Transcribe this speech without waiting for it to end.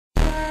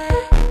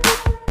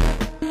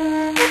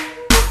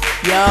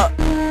Yup.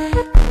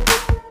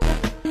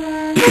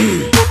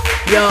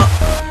 Yup.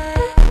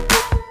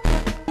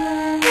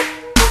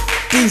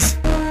 Deezie.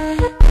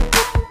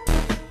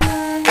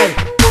 Hey,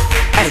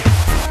 hey.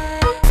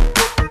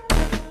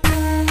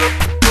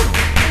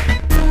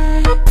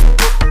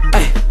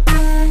 Hey,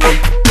 hey,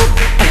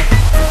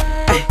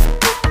 hey,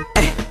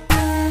 hey,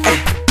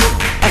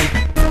 hey,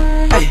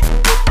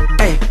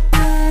 hey,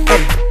 hey.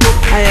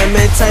 I am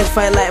in tight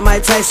fight like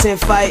Mike Tyson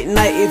fight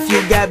night. If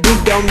you got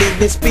beat, don't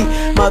even speak,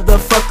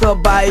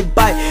 motherfucker. Bye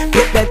bye.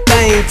 Put that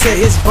thing to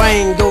his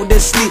brain, go to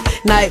sleep.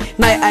 Night,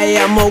 night. I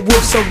am a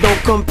wolf, so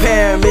don't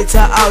compare me to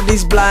all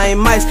these blind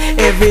mice.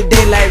 Every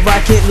day like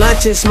rocket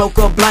lunches, smoke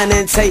a blind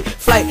and take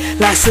flight.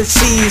 Lots of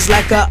cheese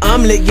like a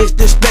omelet. Gets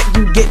disrespect,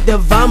 you get the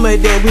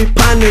vomit. Then we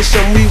punish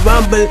them, we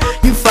rumble.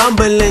 You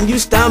fumbling, you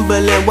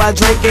stumbling while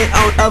drinking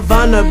on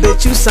Havana.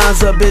 Bitch, you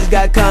sons of bitch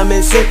got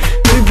common sense.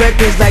 We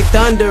reckless like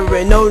thunder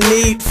and no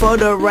need for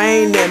the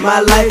rain. And my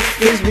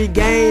life is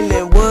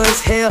regaining.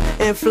 Was hell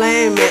and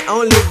flaming.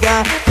 Only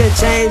God can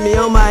change me.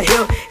 On my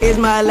hill is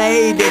my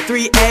lady.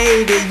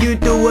 380, you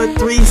do a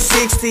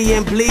 360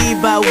 and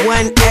bleed by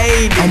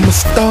 180. I'm a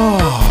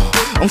star,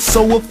 I'm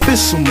so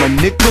official, my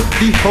nigga.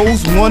 These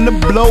hoes wanna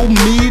blow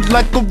me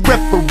like a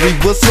referee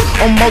whistle.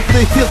 I'm out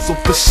the hizzle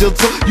for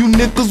shizzle. You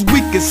niggas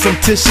weak as some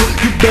tissue.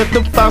 You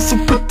better find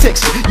some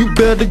protection. You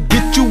better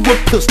get you a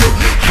pistol.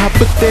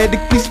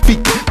 Hypothetically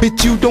speaking,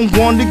 bitch, you don't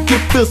wanna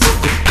get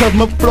physical, cause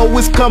my flow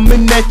is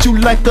coming at you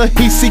like a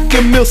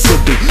heat-seeking missile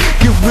do.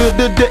 Get rid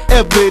of the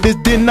evidence,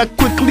 then I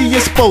quickly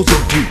expose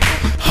you.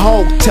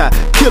 Hog tie,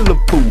 killer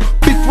fool,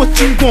 bitch, what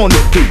you wanna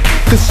do?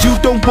 Cause you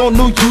don't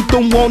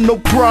want no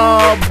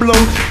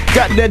problem.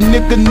 Got that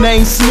nigga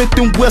named Smith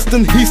and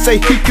Weston, he say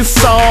he can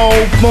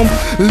solve them.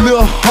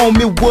 Lil'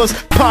 homie was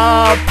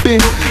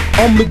poppin',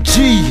 I'm a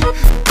G,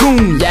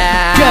 goon,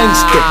 yeah,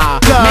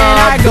 gangsta, man,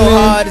 I go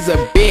hard as a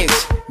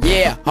bitch.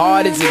 Yeah,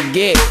 hard as it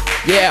get.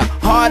 Yeah,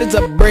 hard as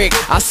a brick.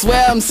 I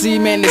swear I'm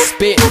cement to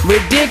spit.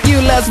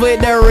 Ridiculous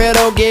with the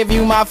riddle. Give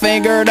you my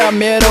finger the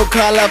middle.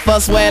 Color for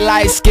sweat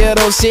like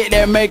Skittles. Shit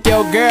that make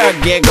your girl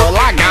giggle.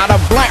 I got a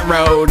blunt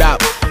rolled up.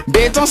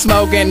 Bitch, I'm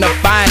smoking the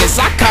finest.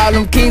 I call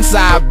them king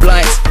side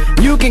blunts.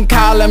 You can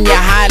call them your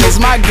highness.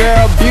 My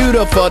girl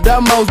beautiful,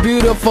 the most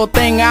beautiful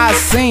thing I've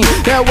seen.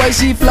 The way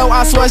she flow,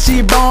 I swear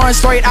she born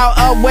straight out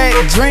a wet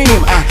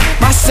dream.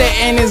 My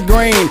setting is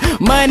green.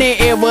 Money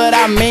is what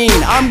I mean.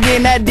 I'm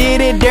getting that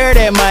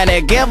dirty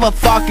money. Give a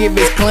fuck if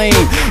it's clean.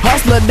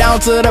 Hustler down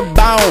to the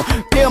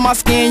bone. Peel my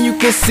skin, you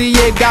can see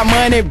it. Got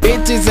money,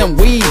 bitches, and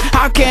weed.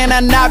 How can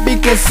I not be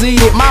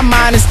conceited? My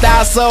mind is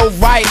style so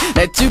right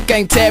that you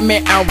can't tell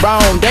me I'm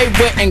wrong. They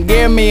wouldn't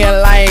give me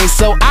a lane,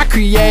 so I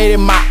created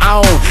my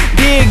own.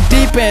 Dig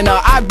deep in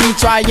her, I be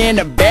trying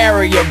to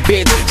bury a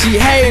bitch. She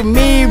hate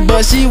me,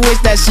 but she wish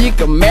that she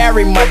could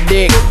marry my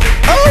dick.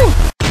 Ooh.